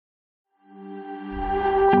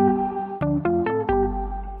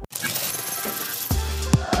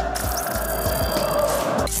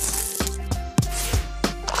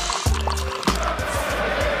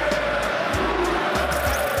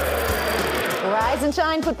Rise and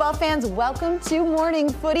shine, football fans. Welcome to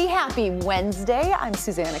Morning Footy. Happy Wednesday. I'm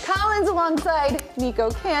Susanna Collins alongside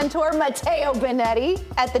Nico Cantor, Matteo Benetti.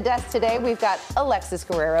 At the desk today, we've got Alexis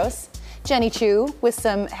Guerreros, Jenny Chu with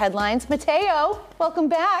some headlines. Matteo, welcome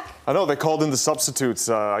back. I know they called in the substitutes,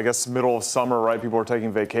 I guess middle of summer, right? People are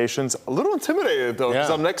taking vacations. A little intimidated, though, because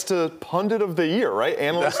I'm next to Pundit of the Year, right?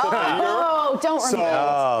 Analyst of the Year. Oh, don't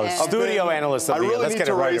remember. Studio analyst of the year. I really need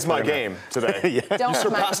to raise my game today. Don't You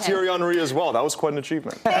surpassed Thierry Henry as well. That was quite an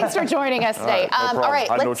achievement. Thanks for joining us today. No problem. All right,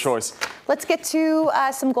 I had no choice. Let's get to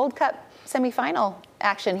some Gold Cup semifinal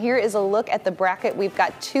action. Here is a look at the bracket. We've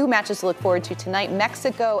got two matches to look forward to tonight,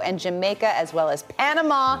 Mexico and Jamaica, as well as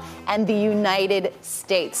Panama and the United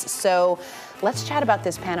States. So let's chat about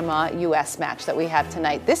this Panama-U.S. match that we have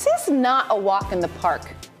tonight. This is not a walk in the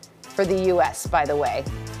park for the U.S., by the way.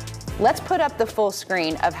 Let's put up the full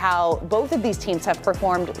screen of how both of these teams have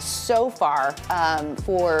performed so far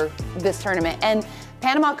for this tournament. And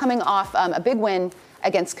Panama coming off a big win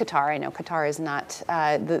against Qatar. I know Qatar is not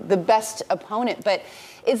the best opponent, but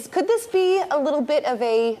could this be a little bit of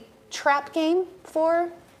a trap game for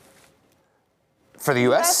the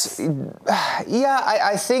U.S.? Yeah,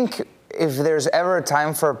 I think if there's ever a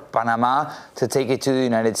time for Panama to take it to the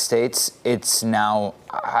United States, it's now.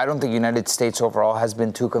 I don't think United States overall has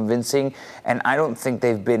been too convincing, and I don't think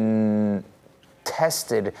they've been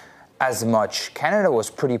tested as much. Canada was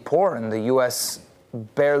pretty poor, and the U.S.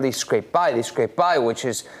 barely scraped by. They scraped by, which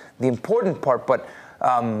is the important part, but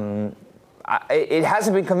it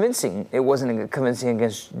hasn't been convincing. It wasn't convincing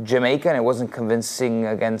against Jamaica, and it wasn't convincing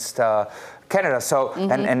against Canada. So,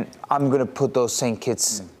 and I'm going to put those St.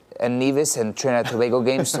 Kitts and Nevis and Trinidad and Tobago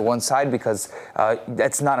games to one side because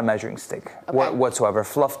that's not a measuring stick whatsoever.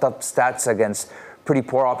 Fluffed up stats against pretty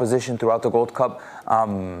poor opposition throughout the Gold Cup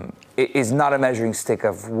is not a measuring stick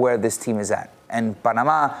of where this team is at. And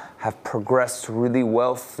Panama have progressed really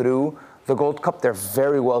well through the Gold Cup. They're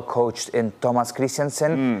very well coached in Thomas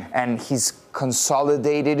Christiansen, and he's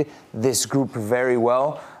consolidated this group very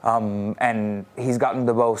well. And he's gotten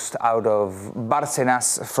the most out of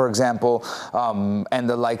Bárcenas, for example, and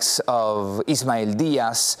the likes of Ismael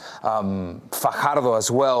Diaz, Fajardo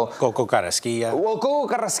as well. Coco Carrasquilla. Well,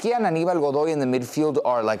 Coco Carrasquilla and Aníbal Godoy in the midfield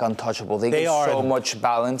are like untouchable. They give so much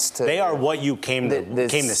balance to. They are what you came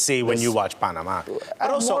to see when you watch Panama.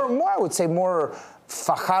 But also, more, I would say more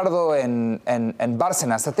Fajardo and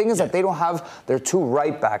Bárcenas. The thing is that they don't have their two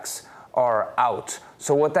right backs are out.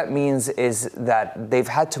 So what that means is that they've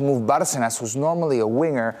had to move Bárcenas, who's normally a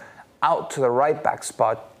winger, out to the right back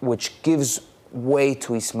spot, which gives way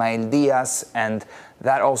to Ismael Diaz, and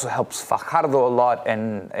that also helps Fajardo a lot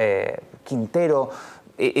and Quintero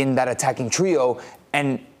in that attacking trio.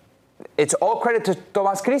 And it's all credit to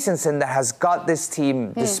Thomas Christiansen that has got this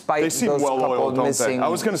team despite those couple missing I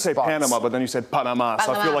was going to say spots. Panama, but then you said Panama,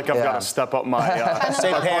 so I feel like I've got to step up my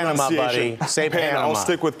say Panama, buddy. Say Panama. I'll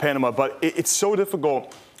stick with Panama, but it's so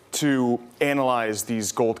difficult to analyze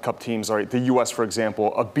these Gold Cup teams. All right, the U.S., for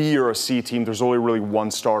example, a B or a C team, there's only really one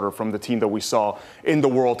starter from the team that we saw in the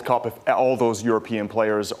World Cup if all those European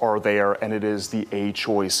players are there, and it is the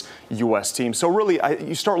A-choice U.S. team. So really,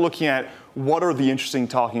 you start looking at what are the interesting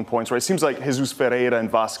talking points, right? It seems like Jesus Ferreira and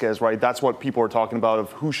Vasquez, right? That's what people are talking about of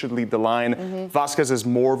who should lead the line. Vasquez is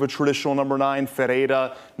more of a traditional number 9.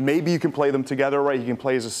 Ferreira, maybe you can play them together, right? You can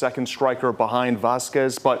play as a second striker behind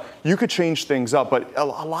Vasquez, but you could change things up. But a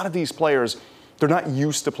lot of these players, they're not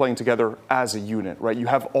used to playing together as a unit, right? You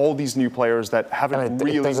have all these new players that haven't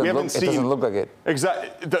It doesn't look like it.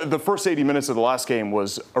 Exactly. The first 80 minutes of the last game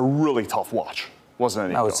was a really tough watch.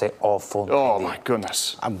 Wasn't it? I would say all full 90. Oh, my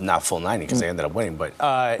goodness. I'm not full 90 because they ended up winning, but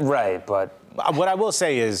right, but what I will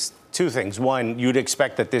say is two things. One, you'd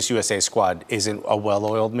expect that this USA squad isn't a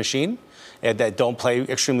well-oiled machine that don't play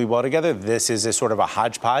extremely well together. This is a sort of a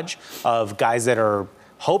hodgepodge of guys that are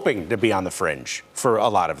hoping to be on the fringe for a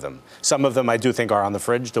lot of them. Some of them I do think are on the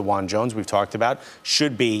fringe. DeJuan Jones, we've talked about,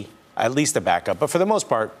 should be at least a backup. But for the most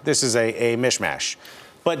part, this is a mishmash.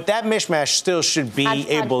 But that mishmash still should be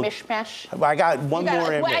able. Mishmash. I got one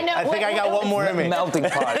more in me. I think I got one more in me. Melting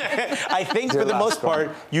pot. I think for the most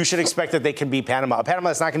part, you should expect that they can beat Panama.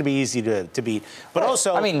 Panama is not going to be easy to beat. But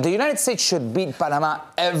also, I mean, the United States should beat Panama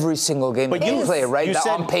every single game that you play, right?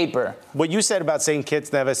 On paper. What you said about St.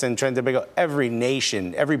 Kitts, Nevis, and Trinidad and Tobago, every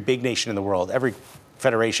nation, every big nation in the world, every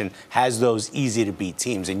federation has those easy-to-beat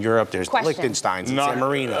teams. In Europe, there's Liechtensteins and San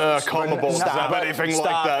Marino. Comable. Stop anything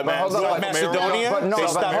like that, man. Macedonia, they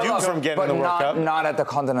stopped you from getting the World Cup. Not at the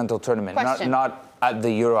continental tournament. Not at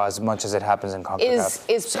the Euro as much as it happens in CONCACAF.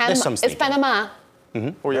 Is Panama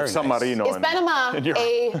Or you have San Marino. Is Panama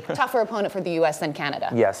a tougher opponent for the U.S. than Canada?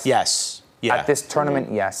 Yes. Yes. Yeah. At this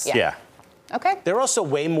tournament, yes. Yeah. Okay. They're also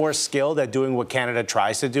way more skilled at doing what Canada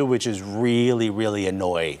tries to do, which is really, really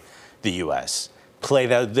annoy the U.S. Play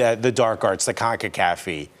the dark arts, the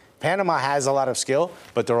CONCACAF. Panama has a lot of skill,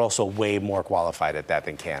 but they're also way more qualified at that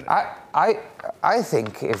than Canada. I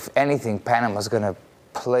think, if anything, Panama's going to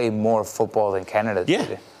play more football than Canada did.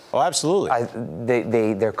 Yeah. Oh, absolutely.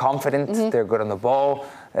 They're confident. They're good on the ball.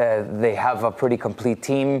 They have a pretty complete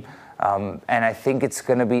team. And I think it's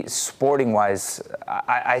going to be, sporting-wise,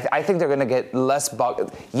 I think they're going to get less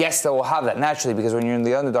bugged. Yes, they will have that naturally, because when you're in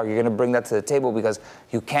the underdog, you're going to bring that to the table because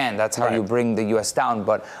you can. That's how you bring the U.S. down.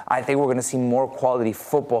 But I think we're going to see more quality,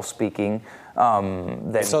 football speaking,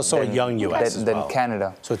 it's also a young U.S. than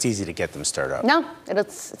Canada. So it's easy to get them stirred up. No,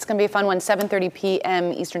 it's going to be a fun one. 7:30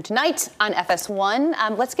 p.m. Eastern tonight on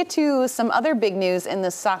FS1. Let's get to some other big news in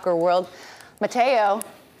the soccer world. Matteo,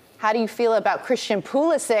 how do you feel about Christian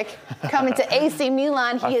Pulisic coming to AC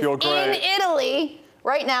Milan? He is in Italy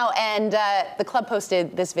right now, and the club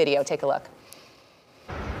posted this video. Take a look.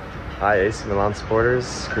 Hi, AC Milan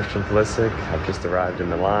supporters. Christian Pulisic. I've just arrived in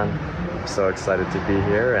Milan. I'm so excited to be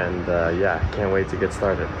here, and can't wait to get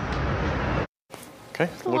started. Okay,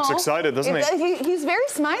 looks excited, doesn't he? He's very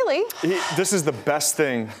smiley. This is the best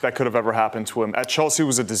thing that could have ever happened to him. At Chelsea, it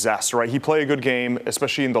was a disaster, right? He played a good game,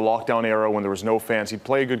 especially in the lockdown era when there was no fans. He'd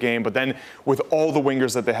play a good game, but then with all the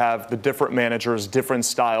wingers that they have, the different managers, different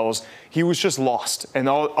styles, he was just lost. And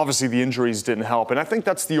obviously the injuries didn't help. And I think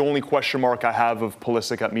that's the only question mark I have of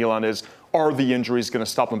Pulisic at Milan is, are the injuries going to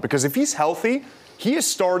stop him? Because if he's healthy, he is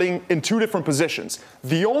starting in two different positions.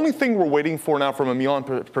 The only thing we're waiting for now from a Milan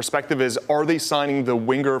perspective is, are they signing the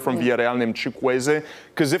winger from Villarreal named Chukwueze?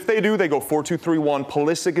 Because if they do, they go 4-2-3-1.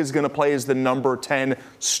 Pulisic is going to play as the number 10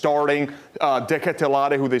 starting. De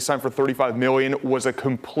Ketelaere, who they signed for $35 million, was a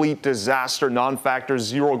complete disaster, non-factor,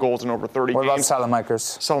 0 goals in over 30 games. What about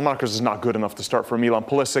Salamakers? Salamakers is not good enough to start for Milan.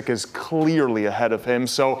 Pulisic is clearly ahead of him.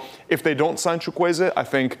 So if they don't sign Chukwueze, I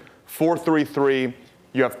think 4-3-3.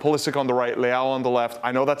 You have Pulisic on the right, Leao on the left.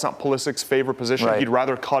 I know that's not Pulisic's favorite position. Right. He'd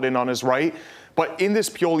rather cut in on his right. But in this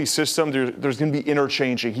Pioli system, there's going to be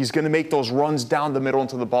interchanging. He's going to make those runs down the middle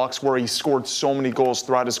into the box where he scored so many goals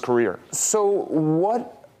throughout his career. So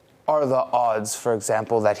what are the odds, for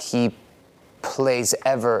example, that he plays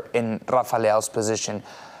ever in Rafa Leao's position?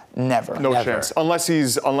 Never. No Never. chance. Unless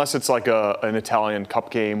it's like an Italian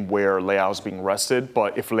Cup game where Leao's being rested.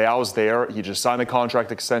 But if Leao's there, he just signed a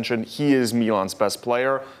contract extension. He is Milan's best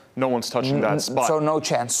player. No one's touching that spot. So no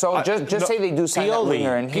chance. So just say they do sign that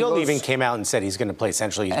winger, and Pioli even came out and said he's going to play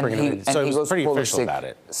centrally. He's bringing him in. So he was pretty official about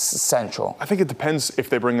it. Central. I think it depends if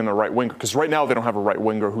they bring in a right winger, because right now they don't have a right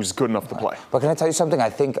winger who's good enough to play. But can I tell you something? I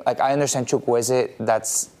think, I understand Chukwueze,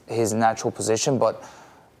 that's his natural position, but...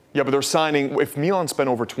 Yeah, but they're signing, if Milan spent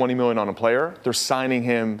over $20 million on a player, they're signing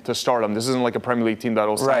him to start him. This isn't like a Premier League team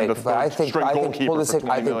that'll sign the third-string goalkeeper for $20 million.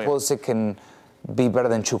 I think Pulisic can be better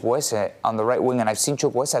than Chukwueze on the right wing, and I've seen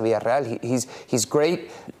Chukwueze at Villarreal. He's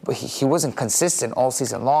great, but he wasn't consistent all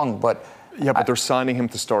season long, but... Yeah, but they're signing him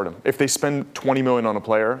to start him. If they spend $20 million on a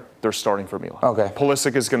player, they're starting for Milan. Okay.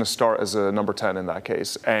 Pulisic is going to start as a number 10 in that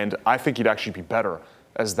case, and I think he'd actually be better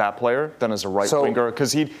as that player than as a right winger,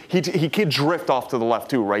 because he could drift off to the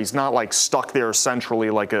left too, right? He's not like stuck there centrally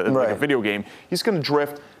like a video game. He's going to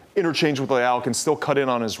drift, interchange with Leao, can still cut in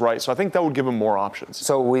on his right. So I think that would give him more options.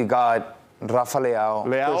 So we got Rafa Leao,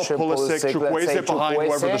 Pulisic, Chukwueze behind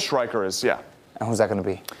whoever the striker is. Yeah. And who's that going to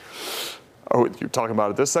be? Oh, you're talking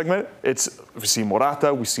about it this segment? We've seen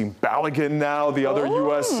Morata, we've seen Balogun now, the other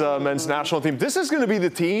U.S. men's national team. This is going to be the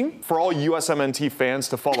team for all USMNT fans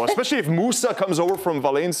to follow, especially if Musa comes over from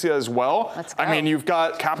Valencia as well. Let's go. I mean, you've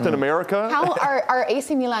got Captain America. How are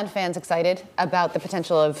AC Milan fans excited about the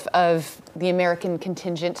potential of the American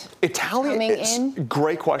contingent coming in?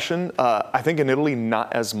 Great question. I think in Italy,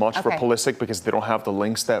 not as much for Pulisic because they don't have the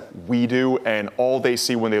links that we do, and all they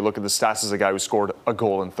see when they look at the stats is a guy who scored a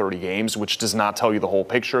goal in 30 games, which does not tell you the whole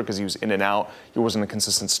picture because he was in and out. He wasn't a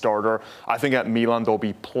consistent starter. I think at Milan, they'll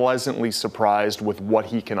be pleasantly surprised with what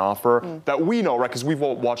he can offer that we know, right? Because we've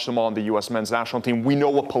all watched him on the U.S. men's national team. We know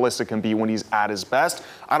what Pulisic can be when he's at his best.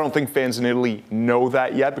 I don't think fans in Italy know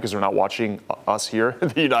that yet because they're not watching us here,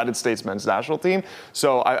 the United States men's national team.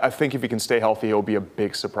 So I think if he can stay healthy, he'll be a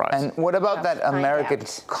big surprise. And what about that American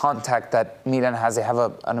contact that Milan has? They have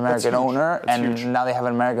an American owner, and now they have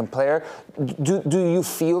an American player. Do you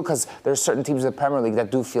feel, because there's certain teams in the Premier League that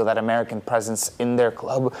do feel that American presence in their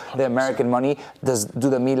club, the American money. Do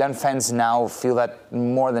the Milan fans now feel that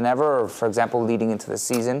more than ever, or, for example, leading into the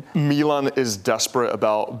season? Milan is desperate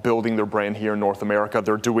about building their brand here in North America.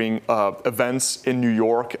 They're doing events in New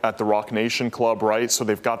York at the Rock Nation Club, right? So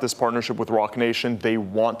they've got this partnership with Rock Nation. They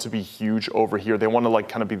want to be huge over here. They want to like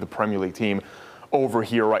kind of be the Premier League team over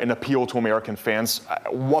here, right, and appeal to American fans.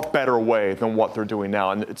 What better way than what they're doing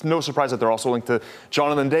now? And it's no surprise that they're also linked to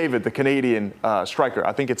Jonathan David, the Canadian striker.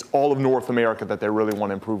 I think it's all of North America that they really want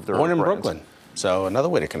to improve their Born in brands. Brooklyn. So another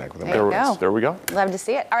way to connect with them. There we go. Love to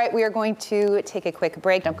see it. All right, we are going to take a quick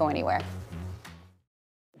break. Don't go anywhere.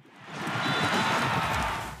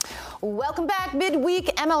 Welcome back. Midweek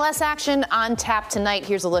MLS action on tap tonight.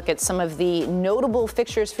 Here's a look at some of the notable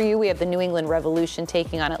fixtures for you. We have the New England Revolution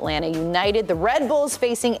taking on Atlanta United. The Red Bulls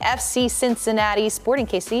facing FC Cincinnati, Sporting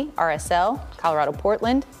KC, RSL, Colorado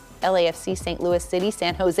Portland, LAFC St. Louis City,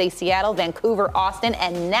 San Jose Seattle, Vancouver Austin,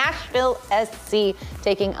 and Nashville SC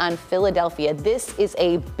taking on Philadelphia. This is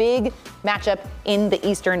a big matchup in the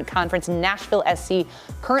Eastern Conference. Nashville SC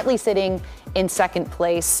currently sitting in second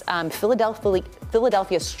place.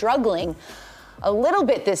 Philadelphia struggling a little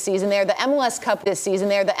bit this season. They're the MLS Cup this season.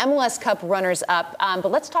 They're the MLS Cup runners-up.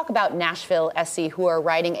 But let's talk about Nashville SC, who are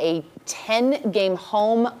riding a 10-game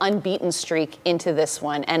home unbeaten streak into this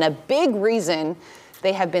one. And a big reason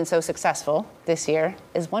they have been so successful this year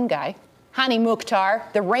is one guy, Hani Mukhtar,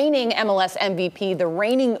 the reigning MLS MVP, the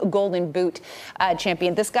reigning Golden Boot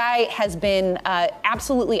champion. This guy has been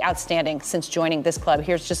absolutely outstanding since joining this club.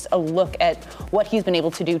 Here's just a look at what he's been able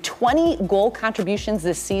to do. 20 goal contributions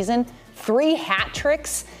this season, 3 hat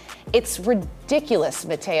tricks. It's ridiculous,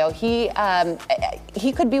 Matteo.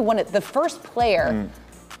 He could be one of the first player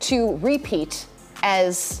to repeat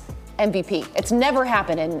as MVP. It's never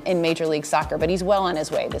happened in Major League Soccer, but he's well on his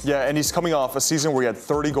way this year. Yeah, and he's coming off a season where he had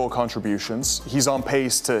 30 goal contributions. He's on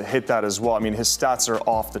pace to hit that as well. I mean, his stats are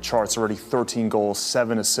off the charts already, 13 goals,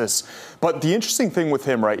 7 assists. But the interesting thing with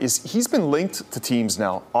him, right, is he's been linked to teams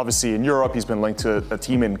now. Obviously in Europe, he's been linked to a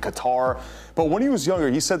team in Qatar. But when he was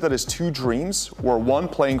younger, he said that his 2 dreams were, one,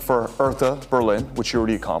 playing for Hertha Berlin, which he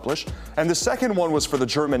already accomplished, and the second one was for the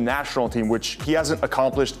German national team, which he hasn't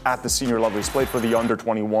accomplished at the senior level. He's played for the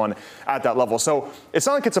under-21 at that level. So it's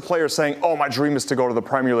not like it's a player saying, oh, my dream is to go to the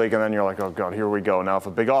Premier League, and then you're like, oh, God, here we go. Now if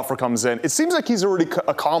a big offer comes in, it seems like he's already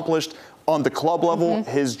accomplished on the club level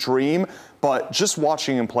his dream. But just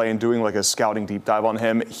watching him play and doing like a scouting deep dive on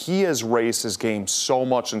him, he has raised his game so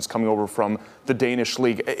much since coming over from the Danish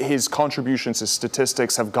league. His contributions, his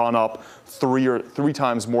statistics have gone up three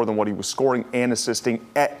times more than what he was scoring and assisting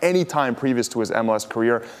at any time previous to his MLS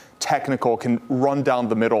career. Technical, can run down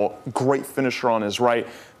the middle, great finisher on his right.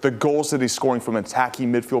 The goals that he's scoring from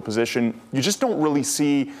attacking midfield position, you just don't really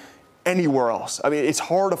see anywhere else. I mean, it's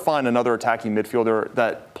hard to find another attacking midfielder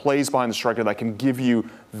that plays behind the striker that can give you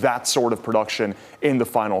that sort of production in the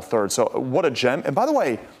final third. So what a gem. And by the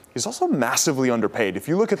way, he's also massively underpaid. If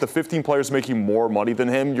you look at the 15 players making more money than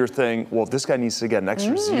him, you're thinking, well, this guy needs to get an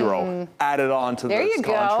extra 0 added on to this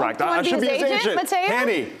contract. I should be his agent, Matteo?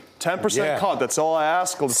 Hanny, 10% cut. That's all I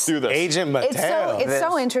ask. Let's do this. Agent Matteo. It's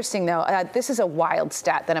so interesting, though. This is a wild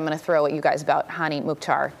stat that I'm going to throw at you guys about Hani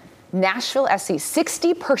Mukhtar. Nashville SC,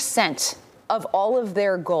 60% of all of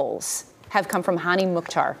their goals have come from Hani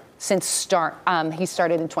Mukhtar since he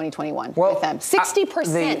started in 2021 with them.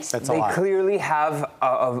 60%. They clearly have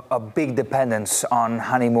a big dependence on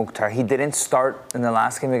Hani Mukhtar. He didn't start in the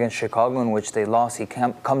last game against Chicago, in which they lost. He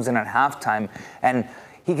comes in at halftime, and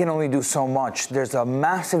he can only do so much. There's a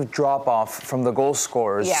massive drop-off from the goal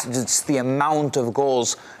scorers. Yeah. Just the amount of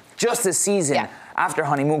goals just this season. Yeah. After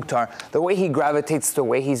Hani Mukhtar, the way he gravitates, the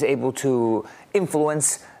way he's able to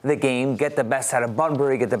influence the game, get the best out of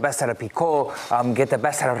Bunbury, get the best out of Pico, get the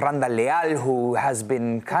best out of Randa Leal, who has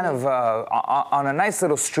been kind of on a nice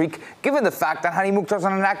little streak, given the fact that Hani Mukhtar's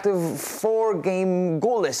on an active 4-game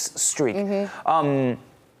goalless streak.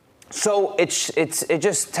 So it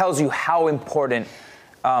just tells you how important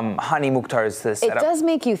Hani Mukhtar is this setup. It does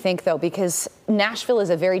make you think, though, because Nashville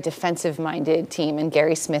is a very defensive-minded team, and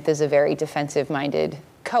Gary Smith is a very defensive-minded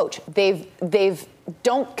coach. They've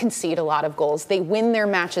don't concede a lot of goals. They win their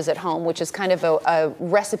matches at home, which is kind of a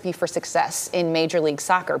recipe for success in Major League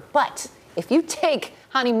Soccer. But if you take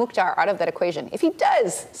Hani Mukhtar out of that equation, if he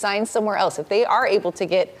does sign somewhere else, if they are able to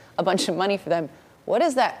get a bunch of money for them, what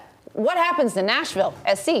happens to Nashville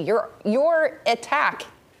SC? Your attack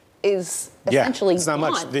is essentially it's not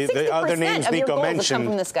gone. much. The other names Nico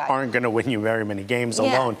mentioned aren't going to win you very many games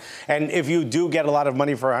alone. And if you do get a lot of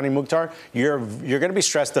money for Hani Mukhtar, you're going to be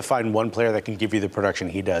stressed to find one player that can give you the production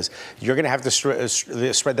he does. You're going to have to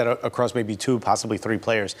spread that across maybe 2, possibly 3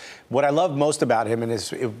 players. What I love most about him, and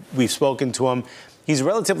is we've spoken to him, he's a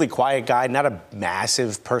relatively quiet guy, not a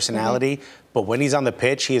massive personality, but when he's on the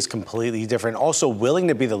pitch, he is completely different. Also willing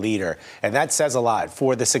to be the leader, and that says a lot.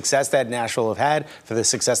 For the success that Nashville have had, for the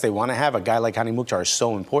success they want to have, a guy like Hani Mukhtar is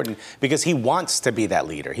so important because he wants to be that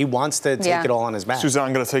leader. He wants to take it all on his back. Suzanne,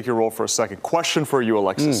 I'm going to take your role for a second. Question for you,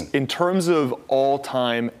 Alexis. In terms of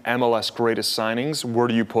all-time MLS greatest signings, where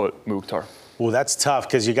do you put Mukhtar? Well, that's tough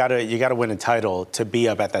because you got to win a title to be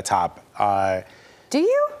up at the top. Do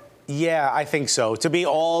you? Yeah, I think so. To be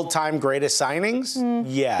all-time greatest signings,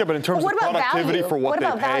 yeah. Yeah, but in terms of productivity for what they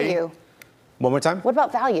pay. Value? One more time. What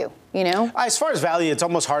about value? You know, as far as value, it's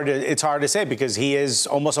almost hard to say because he is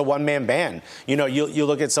almost a one-man band. You know, you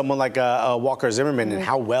look at someone like Walker Zimmerman and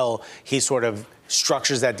how well he sort of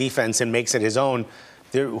structures that defense and makes it his own.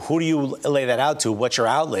 Who do you lay that out to? What's your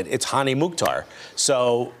outlet? It's Hani Mukhtar.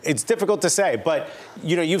 So it's difficult to say, but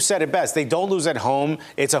you know, you've said it best. They don't lose at home.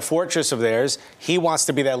 It's a fortress of theirs. He wants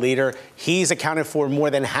to be that leader. He's accounted for more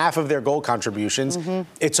than half of their goal contributions.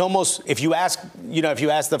 It's almost, if you ask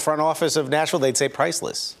the front office of Nashville, they'd say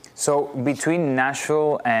priceless. So between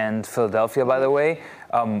Nashville and Philadelphia, by the way,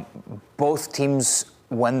 both teams,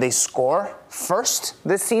 when they score first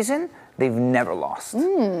this season, they've never lost.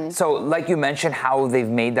 So like you mentioned, how they've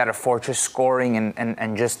made that a fortress, scoring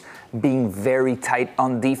and just being very tight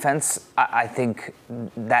on defense, I think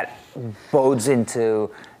that bodes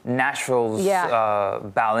into Nashville's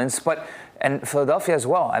balance. And Philadelphia as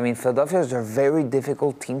well. I mean, Philadelphia is a very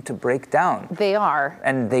difficult team to break down. They are.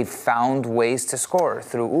 And they've found ways to score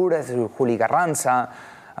through Ure, through Juli Carranza.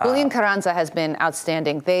 Julian Carranza has been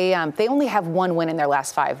outstanding. They only have 1 win in their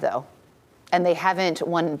last 5, though. And they haven't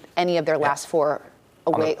won any of their last 4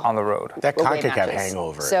 away on the road. That CONCACAF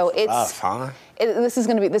hangover. So it's rough, huh? This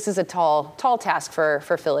is a tall task for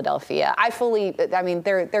Philadelphia. I mean,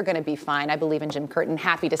 they're going to be fine. I believe in Jim Curtin.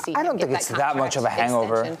 Happy to see. I don't think it's that much of a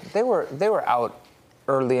hangover. Extension. They were out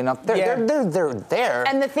early enough. They're there.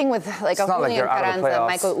 And the thing with like a Julian Carranza,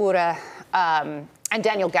 Michael Ure, and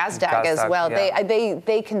Daniel Gazdag as well. Yeah.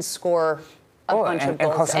 They can score a bunch of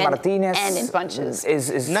goals. Jose Martinez and in bunches.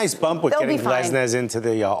 Is nice bump with getting Lesnes into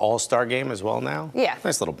the All-Star game as well now. Yeah.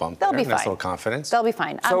 Nice little bump. They'll be fine. Nice little confidence. They'll be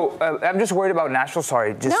fine. So I'm just worried about Nashville.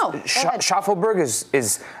 Sorry. Schaffelberg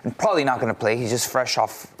is probably not going to play. He's just fresh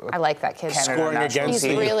off. I like that kid. Scoring against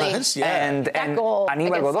the US, and that goal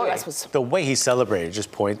Aníbal Godoy. Was... The way he celebrated,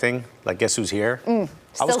 just pointing, like guess who's here?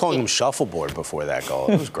 I was calling him shuffleboard before that goal.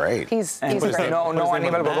 It was great. he's great. No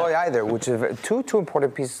Aníbal Godoy either, which is two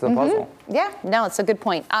important pieces of the puzzle. Yeah, no, it's a good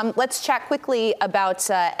point. Let's chat quickly about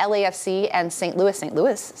LAFC and St. Louis. St.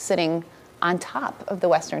 Louis sitting on top of the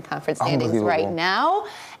Western Conference standings right now.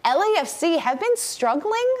 LAFC have been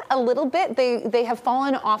struggling a little bit. They have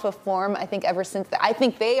fallen off of form, I think, ever since. I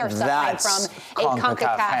think they are suffering from a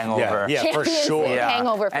CONCACAF hangover. Yeah, for sure.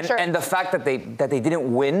 Hangover, for sure. And the fact that they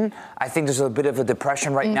didn't win, I think there's a bit of a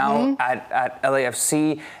depression right now at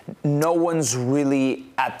LAFC. No one's really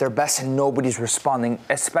at their best, and nobody's responding.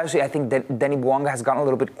 Especially, I think that Denny Bouanga has gotten a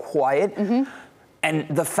little bit quiet, and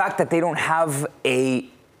the fact that they don't have a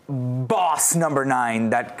boss number 9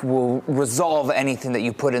 that will resolve anything that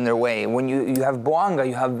you put in their way. When you have Bouanga,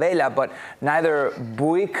 you have Vela, but neither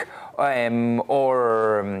Buick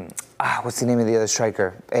or what's the name of the other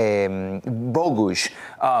striker? Bogusz.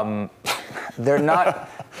 They're not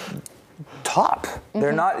top.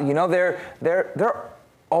 They're not. You know, they're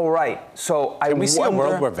all right. So Can we see a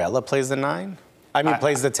world where Vela plays the 9? I mean,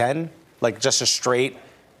 plays the 10, like just a straight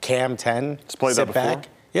cam 10. He's played that before? Back.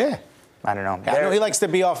 Yeah. I don't know. I know he likes to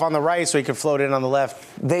be off on the right so he can float in on the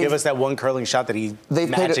left. Give us that one curling shot that he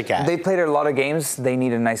magic at. They played a lot of games. They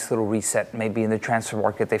need a nice little reset. Maybe in the transfer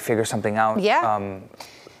market they figure something out. Yeah.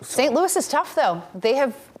 St. Louis is tough, though. They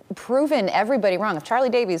have proven everybody wrong. If Charlie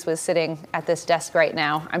Davies was sitting at this desk right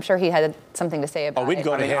now, I'm sure he had something to say about it. We'd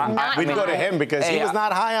go to him. We'd go to him because he was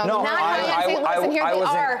not high on the Not high on St. Louis, and here they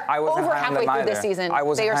are over halfway through this season.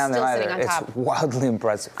 They are still sitting on top. It's wildly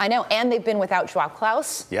impressive. I know, and they've been without Joao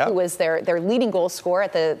Klaus, who was their leading goal scorer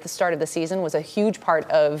at the start of the season, was a huge part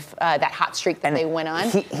of that hot streak that they went on.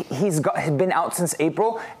 He's been out since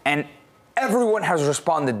April, and everyone has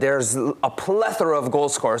responded. There's a plethora of goal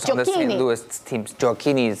scorers on the St. Louis teams.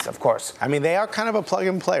 Gioacchini's, of course. I mean, they are kind of a plug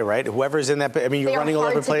and play, right? Whoever's in that, I mean, you're running all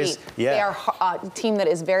over the place. Yeah. They are a team that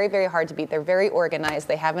is very, very hard to beat. They're very organized.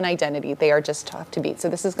 They have an identity. They are just tough to beat. So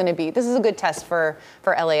this is a good test for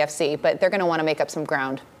LAFC, but they're going to want to make up some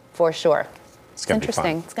ground for sure. It's gonna be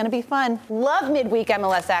interesting. fun. It's going to be fun. Love midweek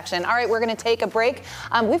MLS action. All right, we're going to take a break.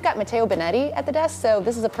 We've got Matteo Benetti at the desk, so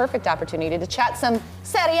this is a perfect opportunity to chat some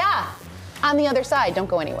Serie A on the other side. Don't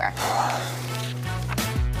go anywhere.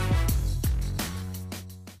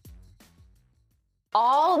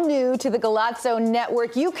 All new to the Galazzo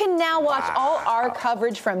Network, you can now watch all our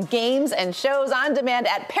coverage from games and shows on demand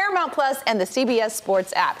at Paramount Plus and the CBS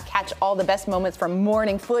Sports app. Catch all the best moments from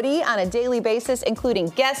morning footy on a daily basis, including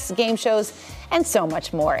guests, game shows, and so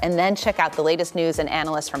much more. And then check out the latest news and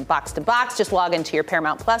analysts from box to box. Just log into your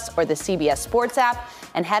Paramount Plus or the CBS Sports app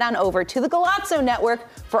and head on over to the Galazzo Network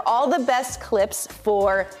for all the best clips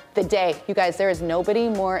for the day. You guys, there is nobody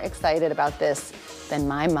more excited about this than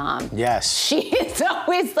my mom. Yes. She is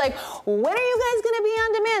always like, when are you guys going to be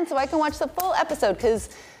on demand so I can watch the full episode? Because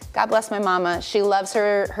God bless my mama, she loves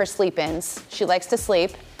her sleep-ins. She likes to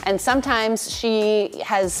sleep. And sometimes she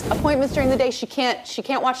has appointments during the day. She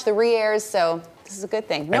can't watch the re-airs, so this is a good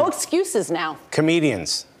thing. No excuses now.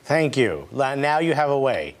 Comedians, thank you. Now you have a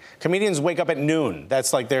way. Comedians wake up at noon.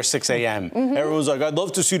 That's like their 6 a.m. Mm-hmm. Everyone's like, I'd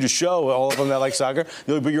love to see the show. All of them that like soccer.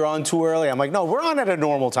 They're like, but you're on too early. I'm like, no, we're on at a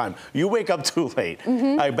normal time. You wake up too late. Mm-hmm.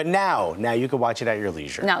 All right, but now you can watch it at your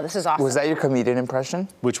leisure. No, this is awesome. Was that your comedian impression?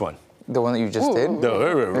 Which one? The one that you just did?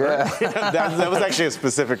 That was actually a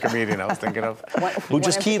specific comedian I was thinking of. Who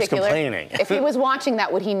just keeps complaining. If he was watching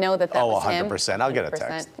that, would he know that was him? 100%. I'll get a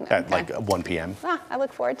text at like 1 p.m. I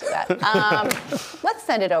look forward to that. Let's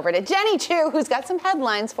send it over to Jenny Chu, who's got some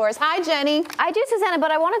headlines for us. Hi, Jenny. I do, Susanna,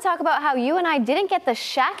 but I want to talk about how you and I didn't get the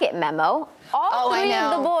Shacket memo. All three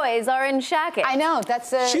of the boys are in Shacket. I know.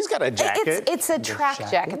 She's got a jacket. It's a track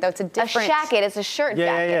jacket, though. It's a different. A Shacket. It's a shirt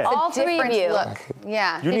jacket. Yeah. All three of you. Look.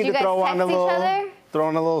 Yeah. You need to throw on a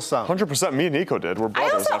little something. 100% me and Nico did. We're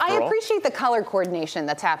brothers after all. I appreciate the color coordination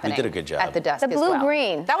that's happening. You did a good job. At the desk The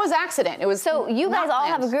blue-green. That was accident. It was so you guys all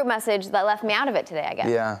have a group message that left me out of it today, I guess.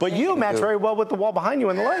 Yeah. But you match very well with the wall behind you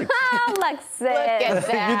in the lights. Alexis. Look at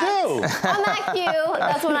that. You do. On that cue,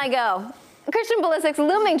 that's when I go. Christian Pulisic's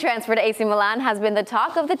looming transfer to AC Milan has been the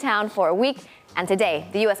talk of the town for a week. And today,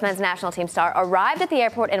 the U.S. men's national team star arrived at the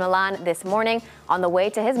airport in Milan this morning on the way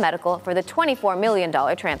to his medical for the $24 million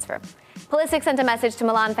transfer. Pulisic sent a message to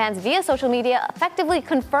Milan fans via social media, effectively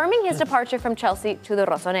confirming his departure from Chelsea to the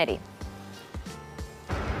Rossoneri.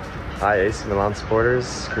 Hi AC Milan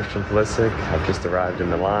supporters, Christian Pulisic. I've just arrived in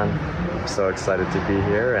Milan. I'm so excited to be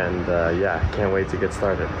here and can't wait to get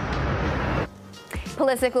started.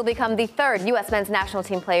 Pulisic will become the third U.S. men's national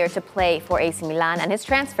team player to play for AC Milan, and his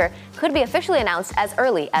transfer could be officially announced as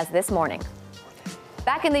early as this morning.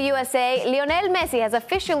 Back in the USA, Lionel Messi has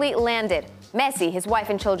officially landed. Messi, his wife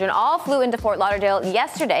and children all flew into Fort Lauderdale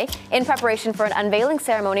yesterday in preparation for an unveiling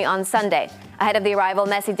ceremony on Sunday. Ahead of the arrival,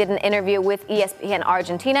 Messi did an interview with ESPN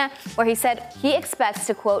Argentina where he said he expects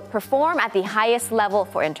to, quote, perform at the highest level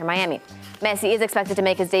for Inter Miami. Messi is expected to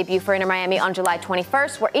make his debut for Inter Miami on July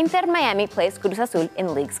 21st, where Inter Miami plays Cruz Azul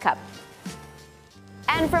in League's Cup.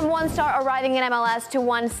 And from one star arriving in MLS to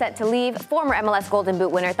one set to leave, former MLS Golden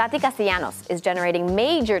Boot winner Tati Castellanos is generating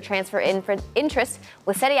major transfer interest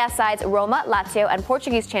with Serie A sides Roma, Lazio, and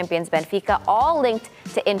Portuguese champions Benfica all linked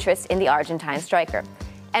to interest in the Argentine striker.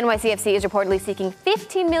 NYCFC is reportedly seeking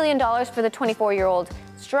 $15 million for the 24-year-old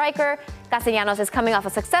striker. Castellanos is coming off a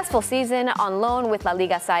successful season on loan with La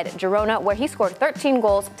Liga side Girona, where he scored 13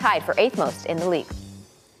 goals, tied for 8th most in the league.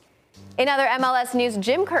 In other MLS news,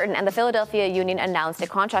 Jim Curtin and the Philadelphia Union announced a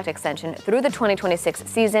contract extension through the 2026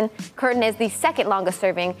 season. Curtin is the second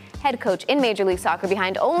longest-serving head coach in Major League Soccer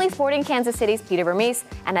behind only Sporting Kansas City's Peter Vermees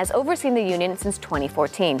and has overseen the Union since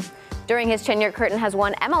 2014. During his tenure, Curtin has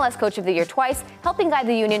won MLS Coach of the Year twice, helping guide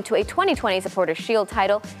the Union to a 2020 Supporters' Shield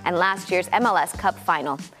title and last year's MLS Cup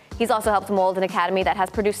final. He's also helped mold an academy that has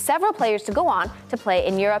produced several players to go on to play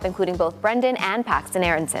in Europe, including both Brendan and Paxton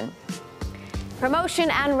Aronson. Promotion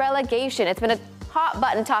and relegation. It's been a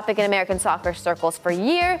hot-button topic in American soccer circles for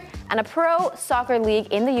years, and a pro soccer league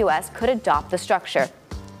in the U.S. could adopt the structure.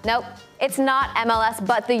 Nope, it's not MLS,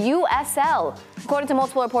 but the USL. According to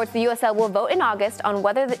multiple reports, the USL will vote in August on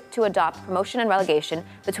whether to adopt promotion and relegation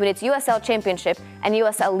between its USL Championship and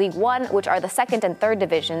USL League One, which are the second and third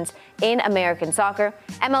divisions in American soccer.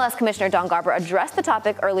 MLS Commissioner Don Garber addressed the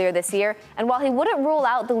topic earlier this year, and while he wouldn't rule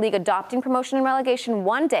out the league adopting promotion and relegation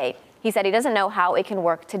one day, he said he doesn't know how it can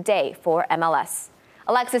work today for MLS.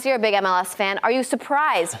 Alexis, you're a big MLS fan. Are you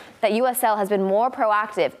surprised that USL has been more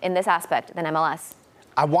proactive in this aspect than MLS?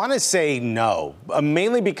 I want to say no,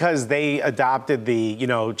 mainly because they adopted the,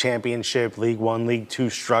 championship, League One, League Two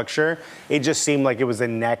structure. It just seemed like it was the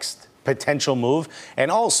next potential move.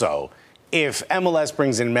 And also, if MLS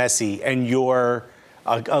brings in Messi and you're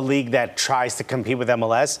a league that tries to compete with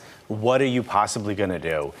MLS, what are you possibly going to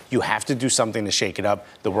do? You have to do something to shake it up.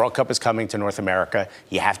 The World Cup is coming to North America.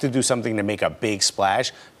 You have to do something to make a big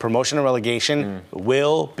splash. Promotion and relegation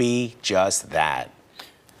will be just that.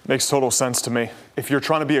 Makes total sense to me. If you're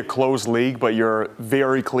trying to be a closed league, but you're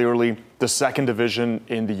very clearly the second division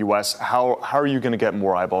in the U.S., how are you going to get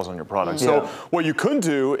more eyeballs on your product? So what you could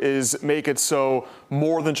do is make it so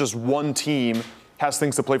more than just one team has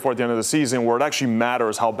things to play for at the end of the season, where it actually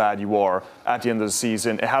matters how bad you are at the end of the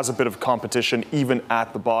season. It has a bit of competition even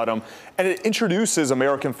at the bottom. And it introduces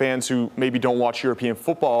American fans who maybe don't watch European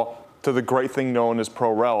football to the great thing known as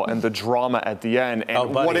Pro Rel and the drama at the end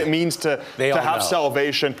and what it means to have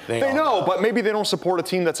salvation. They know, but maybe they don't support a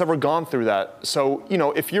team that's ever gone through that. So,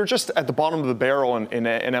 if you're just at the bottom of the barrel in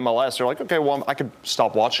MLS, you're like, okay, well, I could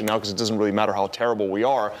stop watching now because it doesn't really matter how terrible we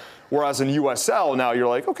are. Whereas in USL now you're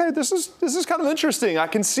like, okay, this is kind of interesting. I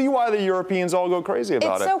can see why the Europeans all go crazy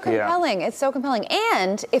about it. It's so compelling. It's so compelling.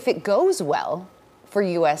 And if it goes well for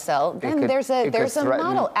USL, then there's a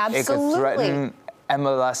model. Absolutely. It could threaten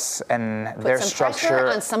MLS and their structure pressure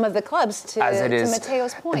on some of the clubs to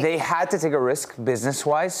Mateo's point. They had to take a risk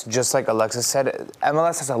business-wise, just like Alexis said.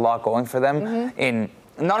 MLS has a lot going for them in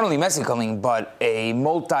not only Messi coming, but a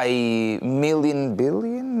billion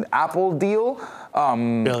Apple deal.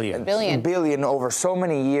 Billion over so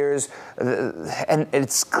many years. And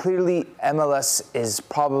it's clearly MLS is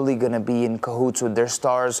probably going to be in cahoots with their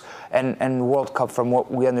stars and World Cup, from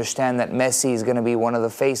what we understand, that Messi is going to be one of the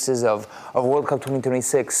faces of World Cup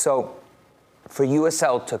 2026. So for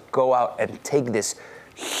USL to go out and take this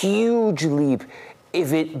huge leap,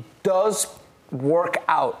 if it does work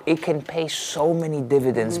out, it can pay so many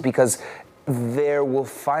dividends because there will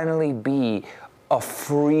finally be a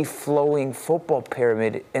free-flowing football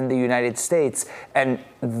pyramid in the United States, and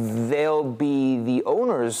they'll be the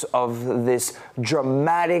owners of this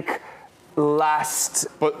dramatic last.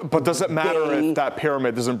 But does it matter if that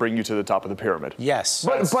pyramid doesn't bring you to the top of the pyramid? Yes.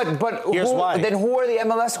 But here's why. Then who are the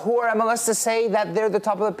MLS? Who are MLS to say that they're the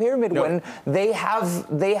top of the pyramid when they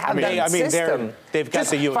have that system? They've got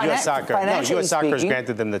the U.S. Soccer. No, U.S. Soccer has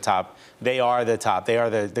granted them the top. They are the top. They are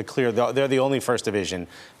the clear. They're the only first division,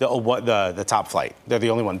 the top flight. They're the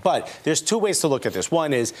only one. But there's two ways to look at this.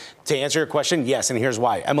 One is to answer your question, yes, and here's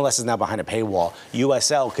why. MLS is now behind a paywall.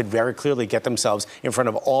 USL could very clearly get themselves in front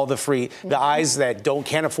of all the eyes that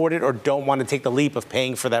can't afford it or don't want to take the leap of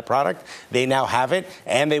paying for that product. They now have it,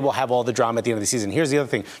 and they will have all the drama at the end of the season. Here's the other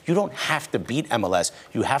thing. You don't have to beat MLS.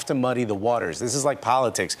 You have to muddy the waters. This is like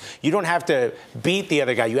politics. You don't have to beat the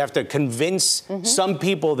other guy. You have to convince some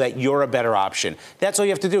people that you're a better option. That's all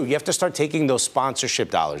you have to do. You have to start taking those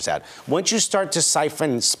sponsorship dollars out. Once you start to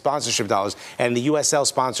siphon sponsorship dollars and the USL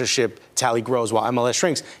sponsorship tally grows while MLS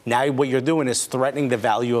shrinks, now what you're doing is threatening the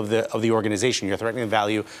value of the organization. You're threatening the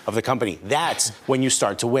value of the company. That's when you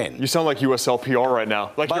start to win. You sound like USL PR right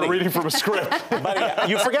now. Like you're reading from a script.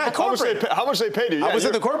 Buddy, you forgot corporate. How much they paid you? I was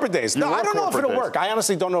in the corporate days. No, I don't know if it'll work. I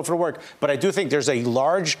honestly don't know if it'll work. But I do think there's a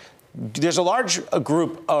large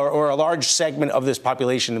group or a large segment of this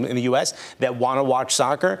population in the U.S. that want to watch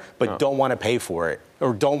soccer but don't want to pay for it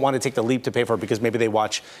or don't want to take the leap to pay for it because maybe they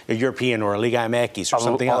watch a European or a Liga MX or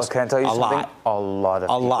something else. Can I tell you something? A lot of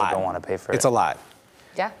people don't want to pay for it. It's a lot.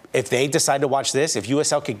 Yeah. If they decide to watch this, if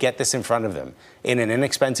USL could get this in front of them in an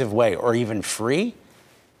inexpensive way or even free.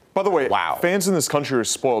 By the way, fans in this country are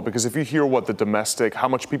spoiled because if you hear how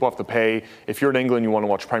much people have to pay, if you're in England, you want to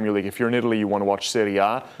watch Premier League. If you're in Italy, you want to watch Serie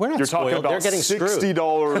A. You're talking about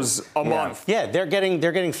 $60 a month. Yeah, they're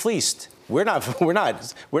getting fleeced. We're not. This is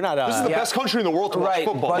the best country in the world to watch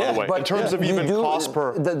football, by the way, in terms of even cost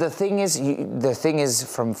per. The thing is,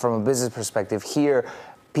 from a business perspective, here,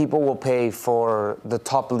 people will pay for the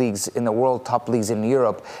top leagues in the world, top leagues in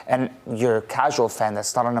Europe, and your casual fan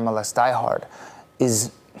that's not an MLS diehard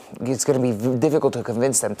it's going to be difficult to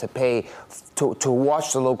convince them to pay to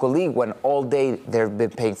watch the local league when all day they've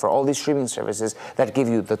been paying for all these streaming services that give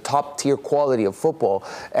you the top tier quality of football.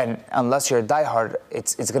 And unless you're a diehard,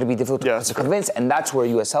 it's going to be difficult to convince. And that's where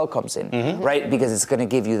USL comes in, right? Because it's going to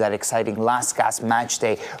give you that exciting last gasp match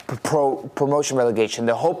day, promotion relegation,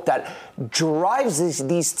 the hope that drives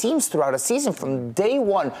these teams throughout a season from day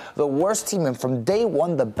one, the worst team, and from day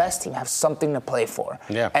one, the best team have something to play for.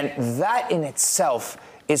 Yeah. And that in itself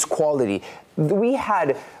is quality. We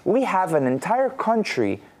have an entire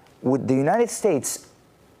country with the United States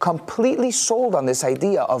completely sold on this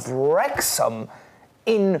idea of Wrexham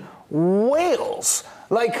in Wales.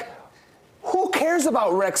 Like, who cares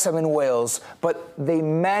about Wrexham in Wales? But they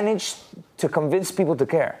managed to convince people to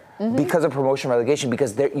care because of promotion relegation,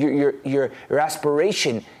 because your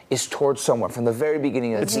aspiration is towards somewhere from the very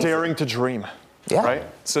beginning of the season. It's daring to dream. Yeah. Right?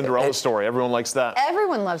 Cinderella story. Everyone likes that.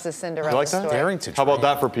 Everyone loves the Cinderella You like that? story. Daring to How try. about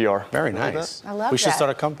that for PR? Very nice. I love We should that. start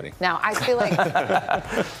a company. Now, I feel like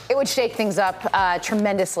it would shake things up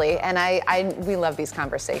tremendously, and we love these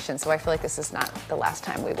conversations, so I feel like this is not the last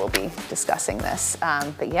time we will be discussing this.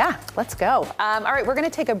 But yeah, let's go. All right, we're going to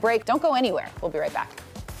take a break. Don't go anywhere. We'll be right back.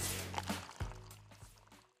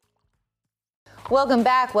 Welcome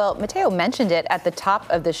back. Well, Matteo mentioned it at the top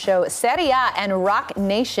of the show. Serie A and Rock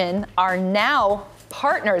Nation are now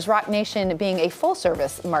partners, Rock Nation being a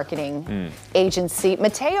full-service marketing agency.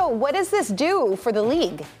 Matteo, what does this do for the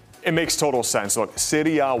league? It makes total sense. Look,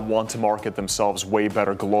 Serie A want to market themselves way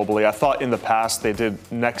better globally. I thought in the past they did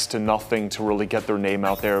next to nothing to really get their name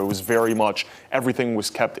out there. It was very much, everything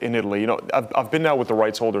was kept in Italy. You know, I've been now with the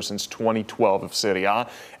rights holder since 2012 of Serie A,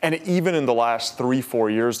 and even in the last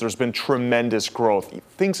 3-4 years, there's been tremendous growth.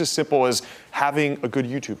 Things as simple as having a good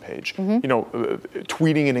YouTube page, you know,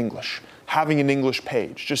 tweeting in English, having an English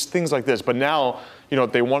page, just things like this. But now, you know,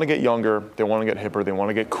 they want to get younger, they want to get hipper, they want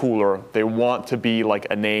to get cooler, they want to be like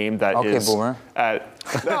a name that is boomer.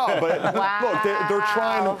 No, but look, they're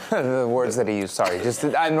trying to. The words that he used, sorry.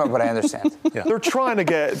 I don't know, but I understand. Yeah. They're trying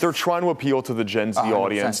to appeal to the Gen Z 100%.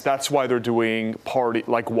 audience. That's why they're doing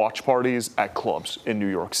watch parties at clubs in New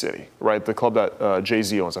York City, right? The club that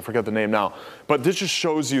Jay-Z owns, I forget the name now. But this just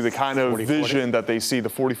shows you the kind of 40-40? vision that they see, the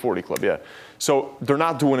 40-40 club, yeah. So they're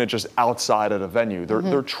not doing it just outside at a venue.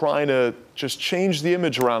 They're trying to just change the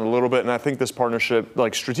image around a little bit, and I think this partnership,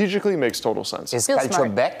 like strategically, makes total sense. Is Feels Calcio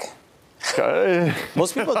smart. Beck?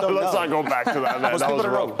 Most people don't Let's know. not go back to that. Most That people was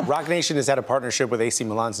don't know. rough. Rock Nation has had a partnership with AC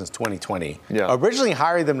Milan since 2020. Yeah. Originally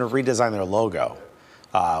hired them to redesign their logo,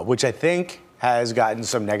 which I think has gotten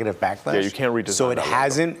some negative backlash. Yeah, you can't redesign So it that logo.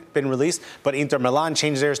 hasn't been released. But Inter Milan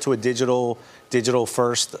changed theirs to a digital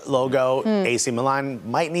first logo. AC Milan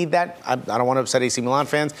might need that. I don't want to upset AC Milan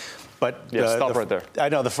fans. But Yeah, stop right there. I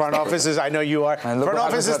know the front office is. I know you are. And look Front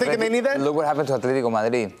what office happened is to thinking they need that. Look what happened to Atletico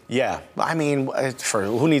Madrid. Yeah, I mean, for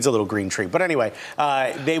who needs a little green tree? But anyway,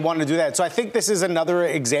 they want to do that. So I think this is another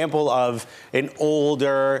example of an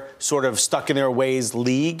older, sort of stuck in their ways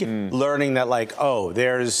league, learning that like, oh,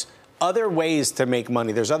 there's other ways to make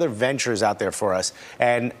money. There's other ventures out there for us.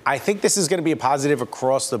 And I think this is going to be a positive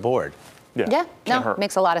across the board. Yeah, Can't no, hurt.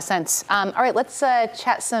 makes a lot of sense. All right, let's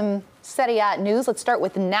chat some Serie A news. Let's start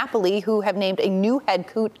with Napoli, who have named a new head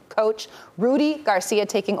coach, Rudy Garcia,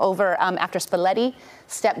 taking over after Spalletti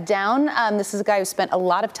stepped down. This is a guy who spent a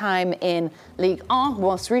lot of time in Ligue 1,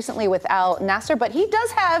 most recently with Al Nassr, but he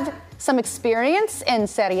does have some experience in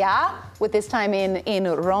Serie A with his time in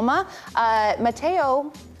Roma.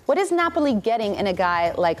 Matteo, what is Napoli getting in a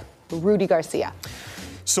guy like Rudy Garcia?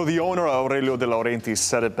 So the owner, Aurelio De Laurentiis,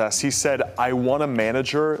 said it best. He said, I want a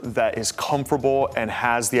manager that is comfortable and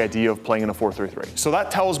has the idea of playing in a 4-3-3. So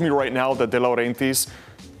that tells me right now that De Laurentiis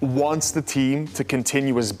wants the team to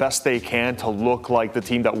continue as best they can to look like the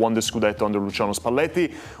team that won the Scudetto under Luciano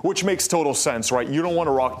Spalletti, which makes total sense, right? You don't want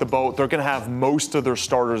to rock the boat. They're going to have most of their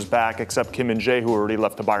starters back except Kim Min-jae, who already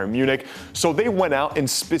left to Bayern Munich. So they went out and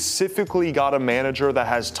specifically got a manager that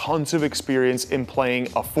has tons of experience in playing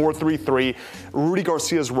a 4-3-3. Rudy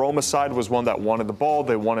Garcia's Roma side was one that wanted the ball.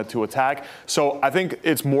 They wanted to attack. So I think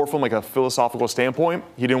it's more from like a philosophical standpoint.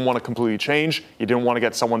 He didn't want to completely change. He didn't want to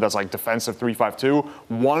get someone that's like defensive 3-5-2.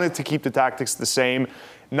 Wanted to keep the tactics the same.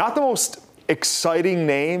 Not the most exciting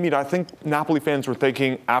name. You know, I think Napoli fans were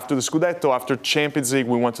thinking after the Scudetto, after Champions League,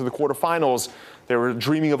 we went to the quarterfinals. They were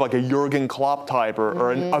dreaming of like a Jurgen Klopp type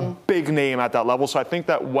or a big name at that level. So I think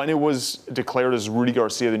that when it was declared as Rudy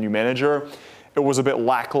Garcia, the new manager, it was a bit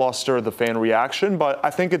lackluster, the fan reaction. But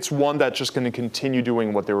I think it's one that's just going to continue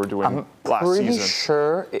doing what they were doing last season. I'm pretty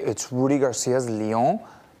sure it's Rudy Garcia's Lyon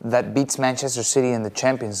that beats Manchester City in the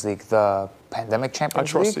Champions League, the pandemic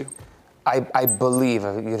Champions League. I trust you. I believe,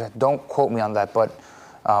 don't quote me on that, but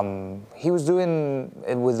he was doing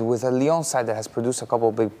it with a Lyon side that has produced a couple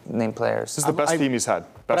of big name players. This is the best team he's had.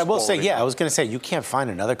 But I will say, quality. I was going to say, you can't find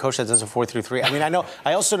another coach that does a 4-3-3. I mean,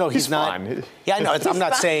 I also know he's not. fine. Yeah, I know. I'm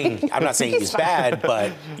not saying he's bad,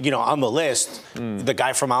 but you know, on the list, the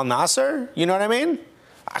guy from Al Nassr. You know what I mean?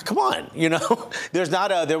 Come on, you know,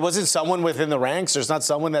 there wasn't someone within the ranks. There's not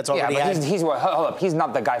someone that's already but hold up. He's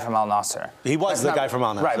not the guy from Al Nassr. He was the guy from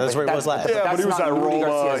Al Nassr. Right, That's where he was last. Yeah, but he was at Rudy Roma.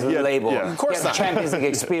 Garcia's label. Yeah. Of course he has not. Champions League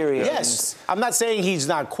experience. Yes, I'm not saying he's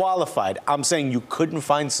not qualified. I'm saying you couldn't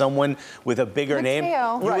find someone with a bigger name.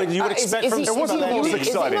 Matteo. You would expect from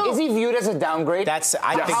exciting. Is he viewed as a downgrade? I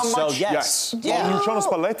think so. Yes. Yes. Luciano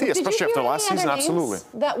Spalletti, Did you especially hear after last any season, other absolutely. names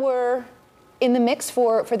that were in the mix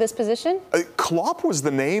for this position? Klopp was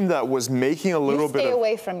the name that was making a little bit. Stay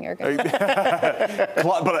away from Jurgen.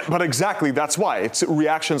 But exactly, that's why. It's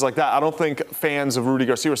reactions like that. I don't think fans of Rudy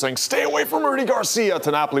Garcia were saying, stay away from Rudy Garcia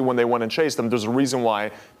to Napoli when they went and chased him. There's a reason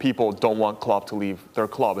why people don't want Klopp to leave their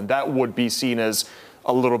club. And that would be seen as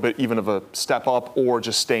a little bit even of a step up or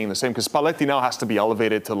just staying the same. Because Spalletti now has to be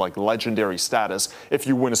elevated to like legendary status if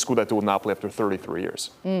you win a Scudetto with Napoli after 33 years.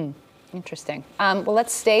 Interesting. Well,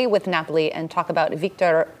 let's stay with Napoli and talk about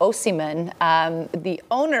Victor Osimhen, the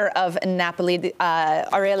owner of Napoli.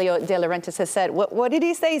 Aurelio De Laurentiis has said, what did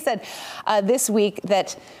he say? He said this week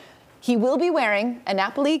that he will be wearing a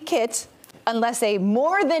Napoli kit unless a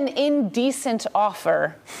more than indecent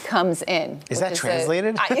offer comes in. Is that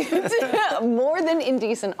translated? More than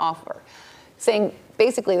indecent offer. Saying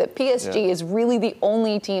basically that PSG is really the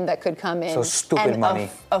only team that could come in and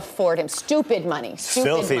afford him. Stupid money.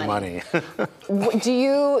 Filthy money. Do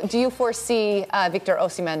you foresee Victor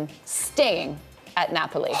Osimhen staying at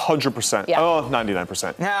Napoli? 100%. Yeah. Oh,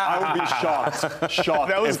 99%. I would be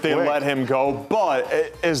shocked if they let him go. But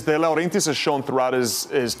as De Laurentiis has shown throughout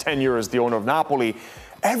his tenure as the owner of Napoli,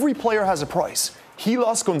 every player has a price. He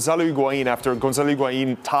lost Gonzalo Higuain after Gonzalo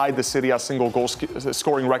Higuain tied the Serie A single goal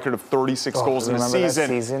scoring record of 36 goals in a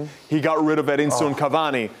season. He got rid of Edinson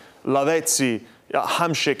Cavani, Lavezzi,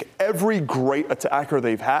 Hamšík. Every great attacker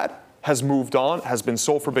they've had has moved on, has been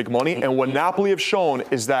sold for big money. And what Napoli have shown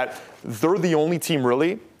is that they're the only team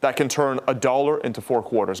really that can turn $1 into 4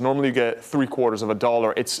 quarters. Normally you get 3/4 of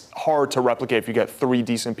 $1. It's hard to replicate if you get 3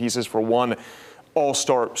 decent pieces for one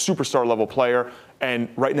all-star, superstar level player. And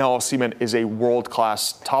right now, Osimhen is a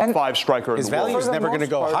world-class top 5 striker. His value is never going to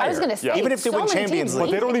go higher. I was going to say, even if they win Champions League.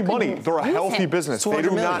 But they don't need money. They're a healthy business. They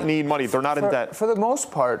do not need money. They're not in debt. For the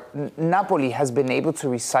most part, Napoli has been able to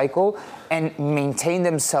recycle and maintain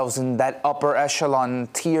themselves in that upper echelon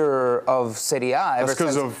tier of Serie A. That's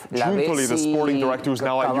because of Giuntoli, the sporting director who's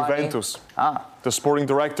now at Juventus. The sporting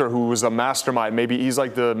director who was a mastermind. Maybe he's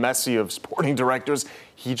like the Messi of sporting directors.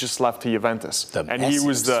 He just left to Juventus. He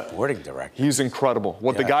was the sporting director. He's incredible.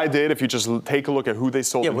 What the guy did, if you just take a look at who they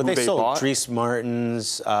sold and who they bought. Dries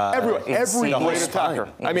Mertens. Every great attacker.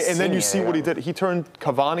 I mean, and then you see what he did. He turned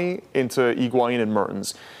Cavani into Higuain and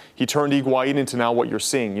Mertens. He turned Higuain into now what you're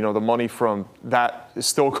seeing. You know, the money from that is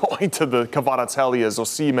still going to the Kvaratskhelia,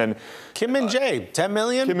 Osimhen. Kim and Jay, 10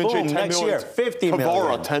 million? Kim and Jay, 10 next million. year, 50 million.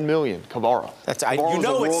 Kvara, 10 million. Kvara. You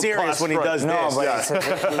know it's serious when he does this. No,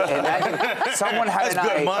 but someone had That's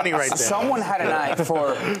good money right there. Someone had an eye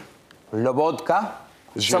for Lobotka.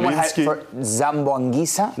 Someone had for Zambo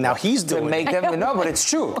Anguissa. Now he's doing to make them. No, but it's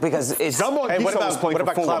true because it's. Zambo Anguissa what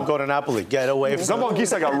about Klopp going to Napoli? Get away from Zambo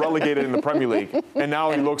Anguissa got relegated in the Premier League, and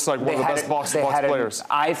now he looks like one of the best box players. An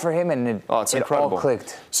eye for him, and it's incredible. All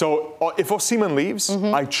clicked. So if Osimhen leaves,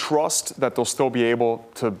 I trust that they'll still be able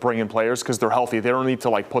to bring in players because they're healthy. They don't need to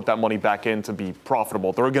like put that money back in to be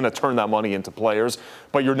profitable. They're going to turn that money into players,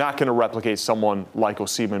 but you're not going to replicate someone like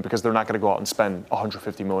Osimhen because they're not going to go out and spend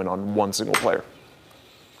 150 million on one single player.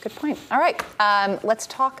 Good point. All right, let's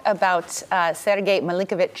talk about Sergej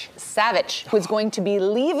Milinkovic-Savic, who's going to be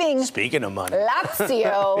leaving. Speaking of money,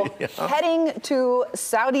 Lazio, heading to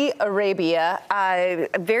Saudi Arabia.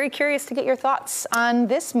 Very curious to get your thoughts on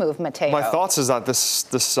this move, Matteo. My thoughts is that this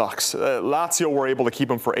sucks. Lazio were able to keep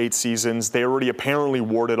him for 8 seasons. They already apparently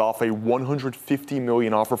warded off a 150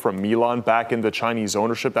 million offer from Milan back in the Chinese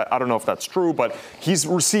ownership. I don't know if that's true, but he's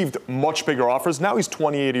received much bigger offers. Now he's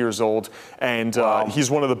 28 years old, and he's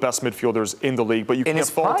one of the best midfielders in the league, but you can't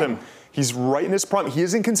fault him. He's right in his prime. He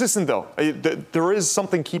is inconsistent, though. There is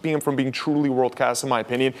something keeping him from being truly world-class, in my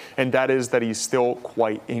opinion, and that is that he's still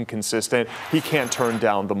quite inconsistent. He can't turn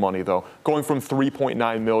down the money, though. Going from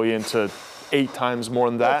 3.9 million to 8 times more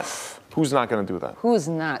than that, who's not going to do that? Who's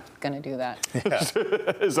not going to do that? Yeah.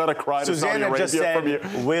 Is that a cry to Saudi Arabia just said, from you?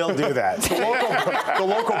 We'll do that. The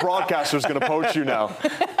local broadcaster's going to poach you now.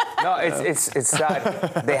 No, it's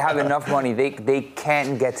sad. They have enough money. They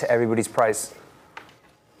can't get to everybody's price.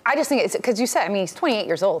 I just think it's because you said, I mean, he's 28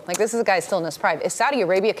 years old. Like, this is a guy still in his prime. If Saudi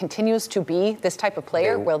Arabia continues to be this type of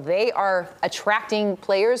player, well, they are attracting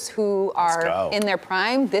players who are in their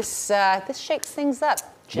prime. This shakes things up.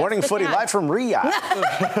 Morning Footy live from Riyadh.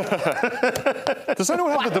 Does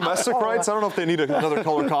anyone have the domestic rights? I don't know if they need another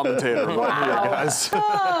color commentator. Wow. Guys.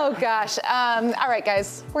 Oh, gosh. All right,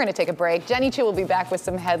 guys, we're going to take a break. Jenny Chu will be back with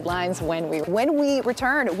some headlines when we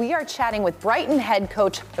return. We are chatting with Brighton head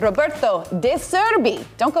coach Roberto De Zerbi.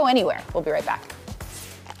 Don't go anywhere. We'll be right back.